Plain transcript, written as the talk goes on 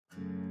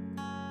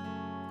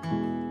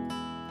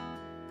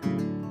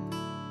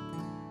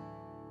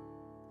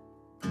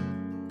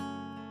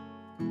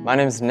My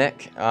name is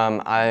Nick.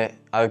 I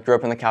grew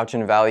up in the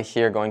Cowichan Valley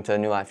here, going to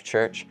New Life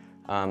Church.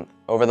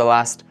 Over the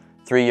last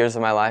 3 years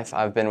of my life,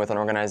 I've been with an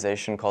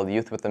organization called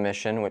Youth with a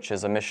Mission, which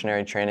is a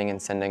missionary training and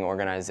sending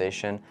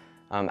organization.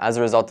 As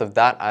a result of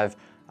that, I've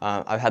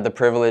had the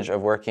privilege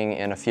of working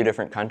in a few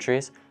different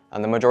countries.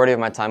 The majority of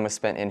my time was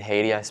spent in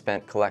Haiti. I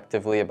spent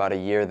collectively about a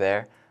year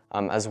there,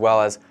 as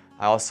well as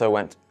I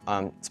also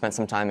spent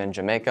some time in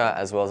Jamaica,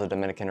 as well as the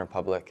Dominican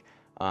Republic,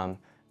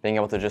 being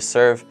able to just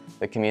serve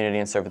the community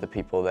and serve the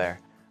people there.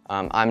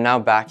 I'm now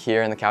back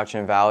here in the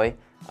Cowichan Valley.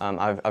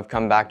 I've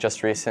come back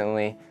just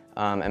recently,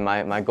 and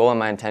my goal and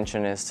my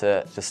intention is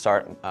to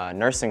start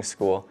nursing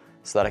school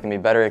so that I can be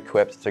better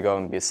equipped to go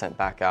and be sent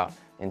back out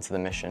into the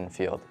mission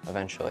field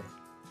eventually.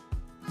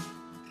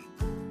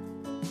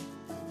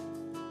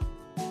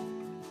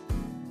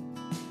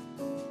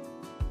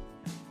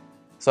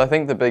 So I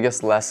think the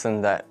biggest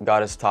lesson that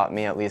God has taught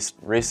me, at least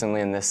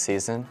recently in this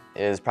season,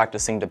 is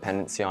practicing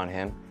dependency on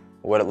Him,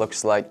 what it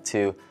looks like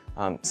to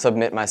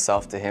submit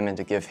myself to Him and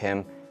to give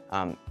Him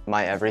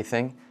my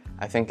everything.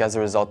 I think as a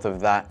result of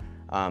that,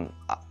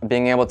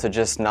 being able to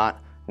just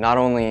not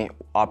only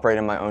operate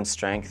in my own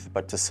strength,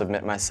 but to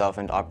submit myself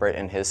and operate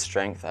in His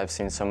strength, I've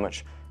seen so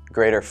much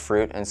greater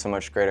fruit and so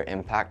much greater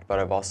impact, but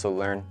I've also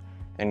learned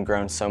and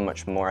grown so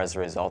much more as a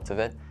result of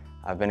it.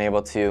 I've been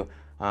able to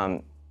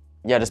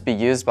just be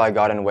used by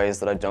God in ways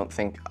that I don't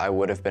think I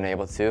would have been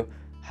able to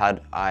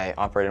had I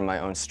operated in my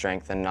own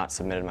strength and not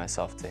submitted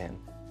myself to Him.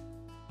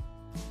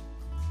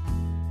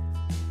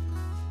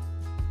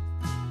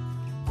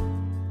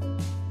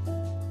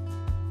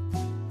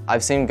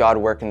 I've seen God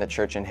work in the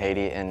church in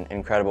Haiti in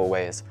incredible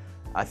ways.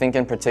 I think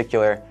in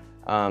particular,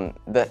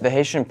 the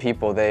Haitian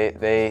people,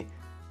 I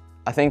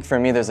think for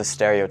me there's a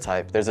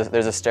stereotype. There's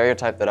a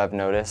stereotype that I've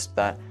noticed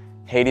that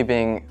Haiti,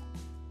 being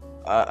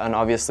an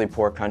obviously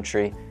poor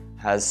country,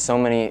 has so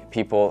many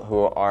people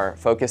who are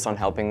focused on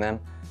helping them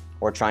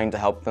or trying to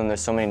help them.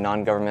 There's so many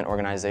non-government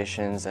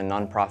organizations and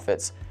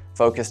nonprofits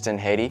focused in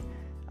Haiti.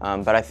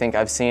 But I think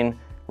I've seen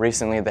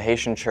recently the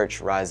Haitian church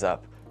rise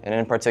up, and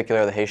in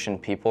particular the Haitian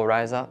people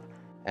rise up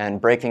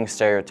and breaking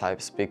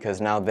stereotypes, because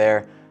now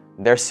they're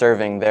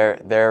serving,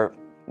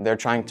 they're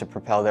trying to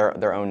propel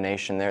their own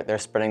nation. They're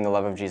spreading the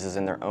love of Jesus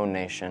in their own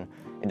nation.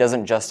 It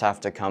doesn't just have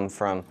to come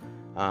from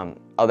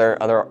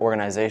other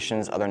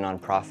organizations, other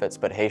nonprofits,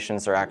 but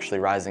Haitians are actually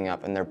rising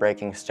up and they're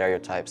breaking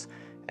stereotypes.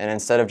 And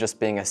instead of just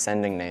being a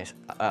sending nation,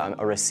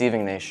 a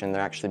receiving nation,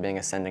 they're actually being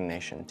a sending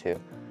nation too.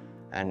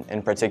 And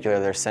in particular,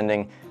 they're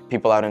sending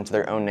people out into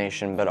their own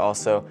nation, but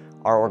also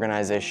our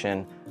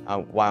organization,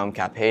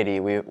 YWAM Haiti,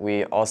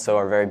 we also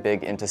are very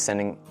big into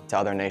sending to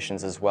other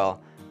nations as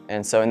well.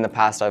 And so in the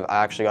past, I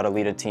actually got to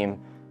lead a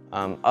team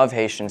of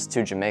Haitians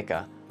to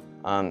Jamaica.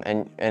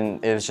 And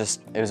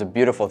it was a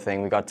beautiful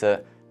thing. We got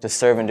to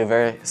serve and do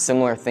very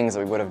similar things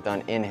that we would have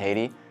done in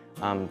Haiti,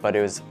 but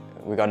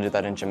we got to do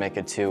that in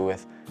Jamaica too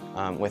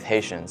with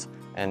Haitians,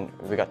 and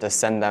we got to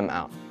send them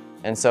out.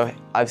 And so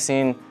I've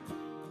seen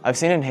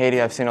in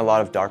Haiti, I've seen a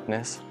lot of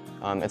darkness.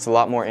 It's a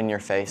lot more in your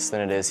face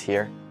than it is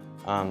here.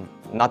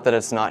 Not that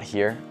it's not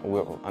here.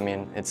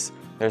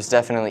 There's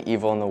definitely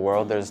evil in the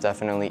world. There's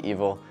definitely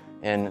evil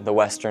in the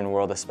Western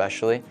world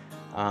especially.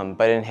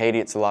 But in Haiti,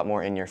 it's a lot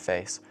more in your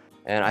face.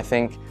 And I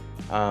think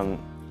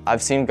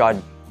I've seen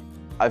God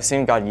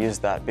use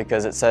that,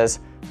 because it says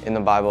in the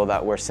Bible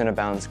that where sin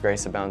abounds,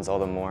 grace abounds all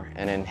the more.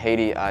 And in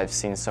Haiti, I've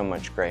seen so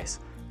much grace.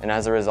 And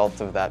as a result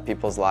of that,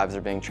 people's lives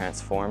are being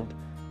transformed.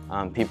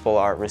 People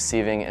are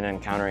receiving and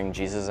encountering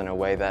Jesus in a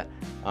way that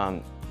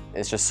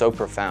is just so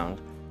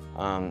profound.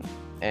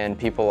 And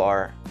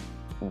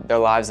their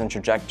lives and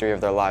trajectory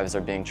of their lives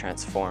are being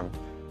transformed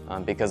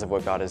because of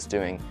what God is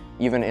doing,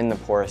 even in the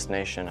poorest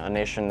nation, a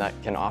nation that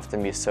can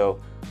often be so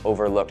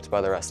overlooked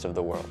by the rest of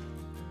the world.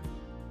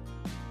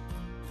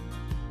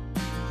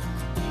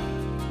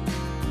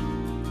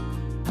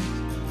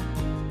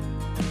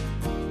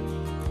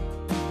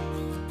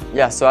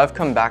 Yeah, so I've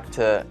come back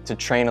to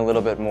train a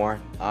little bit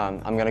more.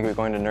 I'm going to be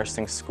going to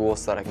nursing school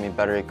so that I can be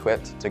better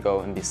equipped to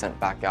go and be sent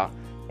back out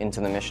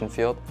into the mission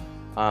field.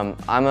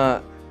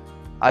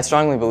 I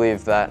strongly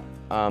believe that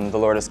the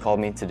Lord has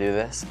called me to do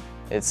this.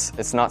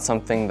 It's not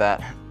something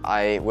that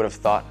I would have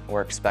thought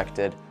or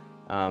expected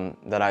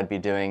that I'd be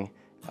doing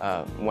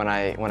when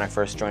I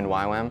first joined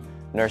YWAM.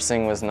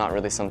 Nursing was not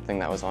really something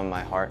that was on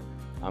my heart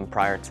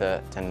prior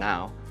to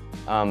now.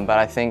 But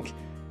I think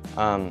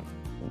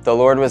the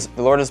Lord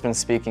has been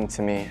speaking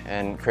to me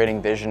and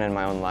creating vision in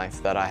my own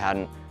life that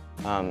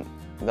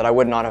I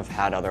would not have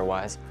had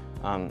otherwise.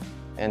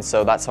 And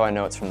so that's how I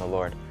know it's from the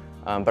Lord.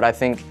 But I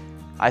think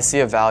I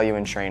see a value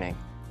in training.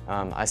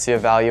 I see a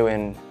value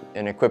in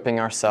equipping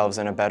ourselves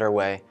in a better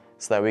way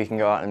so that we can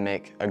go out and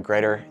make a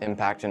greater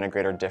impact and a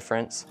greater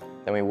difference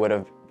than we would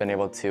have been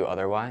able to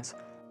otherwise.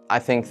 I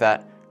think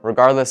that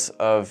regardless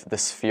of the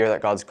sphere that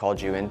God's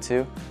called you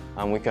into,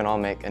 we can all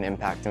make an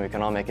impact and we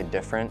can all make a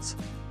difference.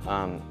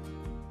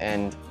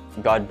 And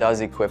God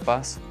does equip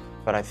us,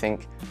 but I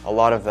think a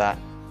lot of that,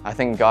 I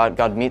think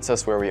God meets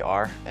us where we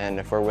are, and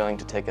if we're willing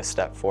to take a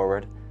step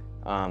forward,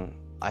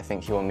 I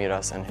think He will meet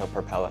us and He'll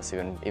propel us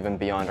even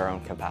beyond our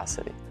own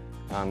capacity.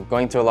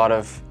 Going to a lot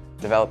of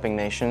developing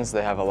nations,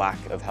 they have a lack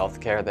of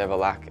healthcare, they have a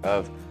lack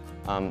of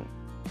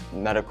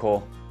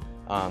medical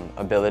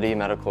ability,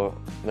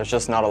 there's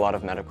just not a lot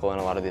of medical in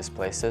a lot of these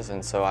places,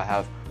 and so I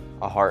have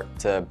a heart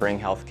to bring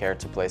healthcare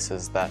to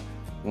places that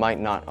might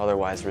not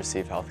otherwise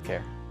receive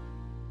healthcare.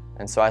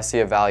 And so I see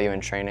a value in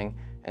training,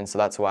 and so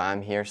that's why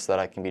I'm here, so that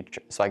I can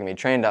be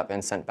trained up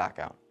and sent back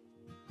out.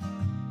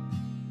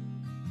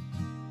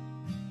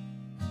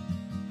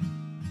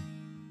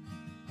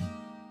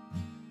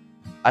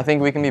 I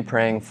think we can be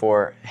praying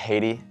for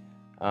Haiti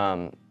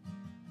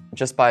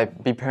just by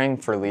praying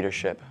for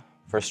leadership,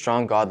 for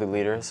strong godly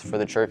leaders, for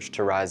the church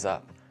to rise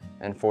up,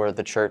 and for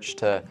the church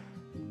to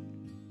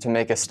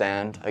make a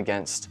stand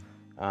against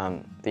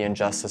the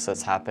injustice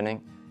that's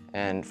happening,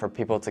 and for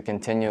people to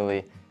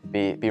continually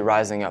be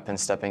rising up and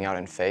stepping out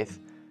in faith.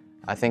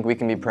 I think we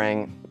can be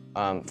praying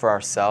for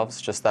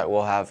ourselves, just that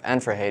we'll have,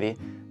 and for Haiti,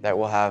 that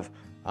we'll have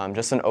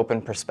just an open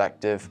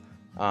perspective,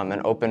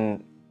 an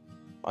open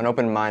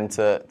mind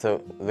to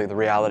the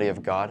reality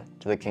of God,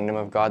 to the kingdom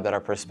of God, that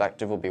our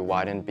perspective will be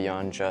widened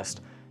beyond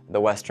just the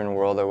Western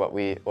world or what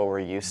we're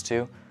used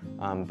to,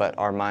 but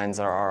our minds,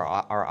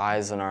 our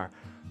eyes, and our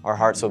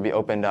hearts will be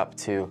opened up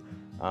to,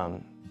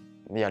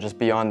 just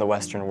beyond the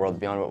Western world,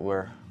 beyond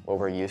what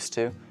we're used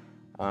to.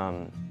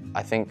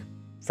 I think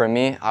for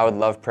me, I would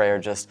love prayer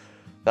just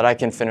that I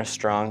can finish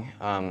strong.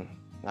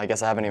 I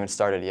guess I haven't even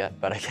started yet,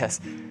 but I guess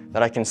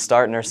that I can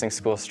start nursing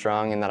school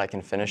strong and that I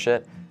can finish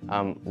it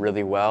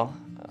really well.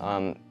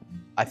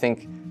 I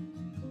think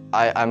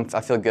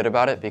I feel good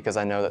about it because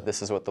I know that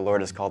this is what the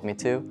Lord has called me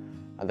to,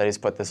 that He's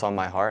put this on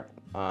my heart.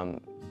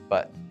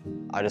 But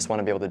I just want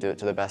to be able to do it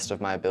to the best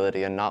of my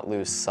ability and not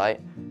lose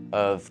sight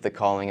of the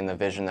calling and the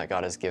vision that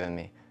God has given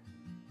me.